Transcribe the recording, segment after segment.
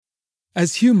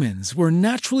As humans, we're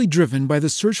naturally driven by the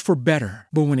search for better.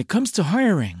 But when it comes to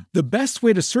hiring, the best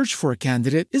way to search for a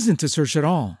candidate isn't to search at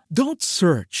all. Don't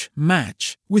search,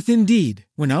 match with Indeed.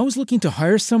 When I was looking to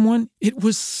hire someone, it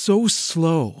was so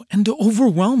slow and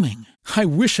overwhelming. I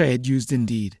wish I had used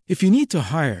Indeed. If you need to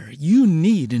hire, you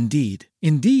need Indeed.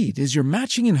 Indeed is your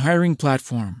matching and hiring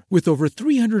platform with over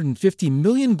 350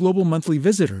 million global monthly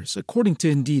visitors, according to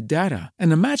Indeed data,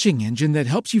 and a matching engine that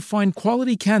helps you find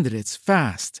quality candidates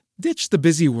fast. Ditch the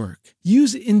busy work.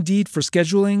 Use Indeed for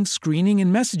scheduling, screening,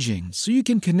 and messaging so you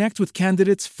can connect with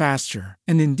candidates faster.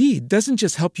 And Indeed doesn't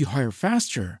just help you hire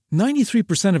faster.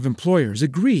 93% of employers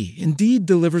agree Indeed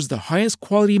delivers the highest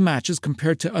quality matches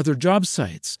compared to other job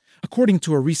sites, according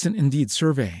to a recent Indeed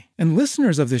survey. And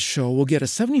listeners of this show will get a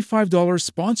 $75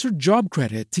 sponsored job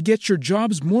credit to get your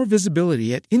jobs more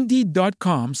visibility at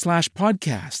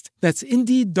Indeed.com/podcast. That's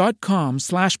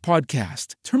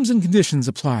Indeed.com/podcast. Terms and conditions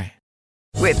apply.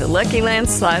 With the Lucky Land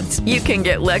Slots, you can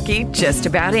get lucky just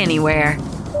about anywhere.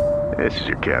 This is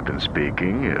your captain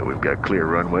speaking. We've got clear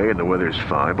runway and the weather's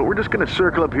fine, but we're just going to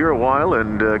circle up here a while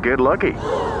and get lucky.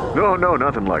 No,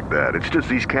 nothing like that. It's just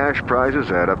these cash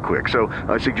prizes add up quick. So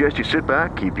I suggest you sit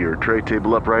back, keep your tray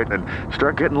table upright, and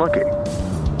start getting lucky.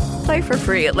 Play for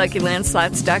free at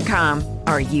LuckyLandSlots.com.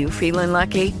 Are you feeling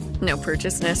lucky? No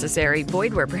purchase necessary.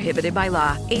 Void where prohibited by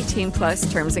law.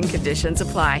 18+ terms and conditions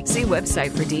apply. See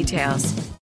website for details.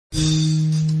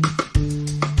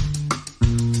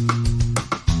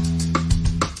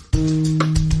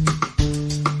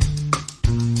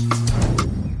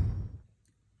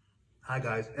 Hi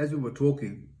guys, as we were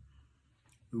talking,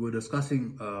 we were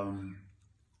discussing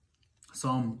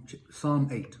Psalm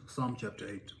chapter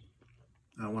 8.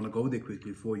 I want to go there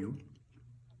quickly for you.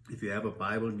 If you have a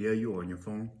Bible near you or on your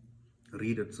phone,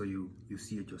 read it so you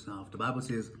see it yourself. The Bible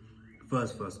says,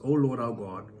 first, O Lord our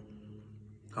God,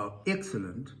 how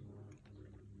excellent,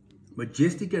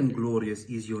 majestic and glorious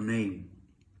is your name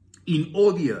in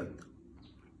all the earth.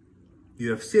 You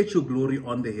have set your glory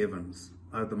on the heavens.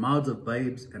 Out of the mouths of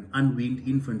babes and unweaned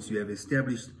infants you have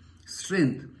established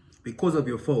strength because of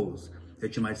your foes,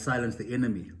 that you might silence the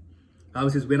enemy. The Bible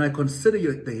says, when I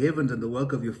consider the heavens and the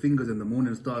work of your fingers and the moon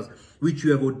and stars, which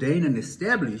you have ordained and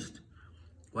established,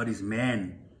 what is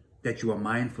man that you are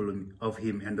mindful of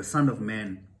him, and the son of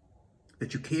man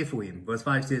that you care for him? Verse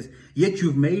 5 says, yet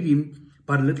you've made him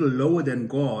but a little lower than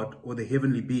God or the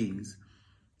heavenly beings,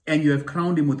 and you have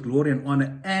crowned him with glory and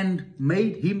honor and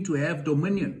made him to have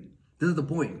dominion. This is the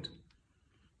point.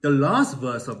 The last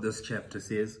verse of this chapter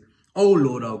says, O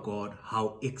Lord our God,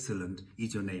 how excellent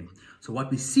is your name. So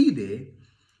what we see there,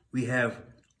 we have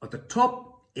at the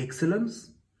top excellence,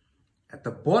 at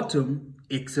the bottom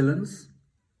excellence,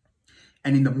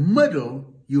 and in the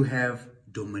middle you have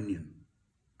dominion.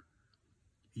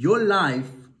 Your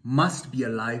life must be a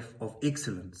life of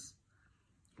excellence.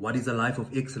 What is a life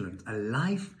of excellence? A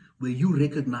life where you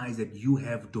recognize that you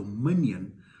have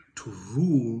dominion to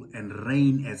rule and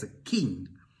reign as a king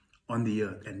on the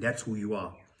earth. And that's who you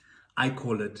are. I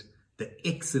call it the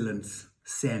excellence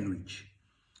sandwich.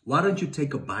 Why don't you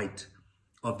take a bite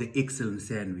of the excellence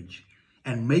sandwich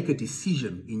and make a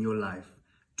decision in your life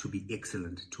to be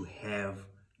excellent, to have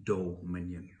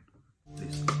dominion.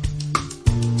 Listen.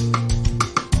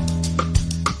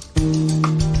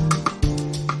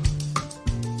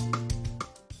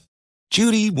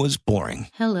 Judy was boring.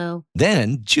 Hello.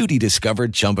 Then Judy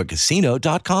discovered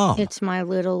ChumbaCasino.com. It's my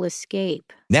little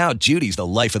escape. Now Judy's the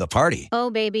life of the party. Oh,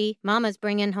 baby, mama's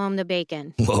bringing home the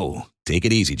bacon. Whoa, take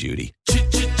it easy, Judy.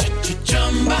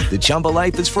 The Chumba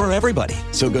life is for everybody.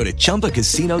 So go to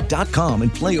ChumbaCasino.com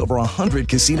and play over 100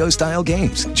 casino-style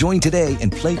games. Join today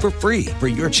and play for free for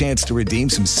your chance to redeem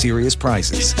some serious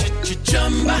prizes.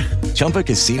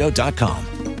 ChumbaCasino.com.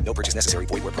 No purchase necessary.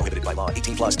 Void where prohibited by law.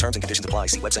 18+ terms and conditions apply.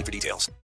 See website for details.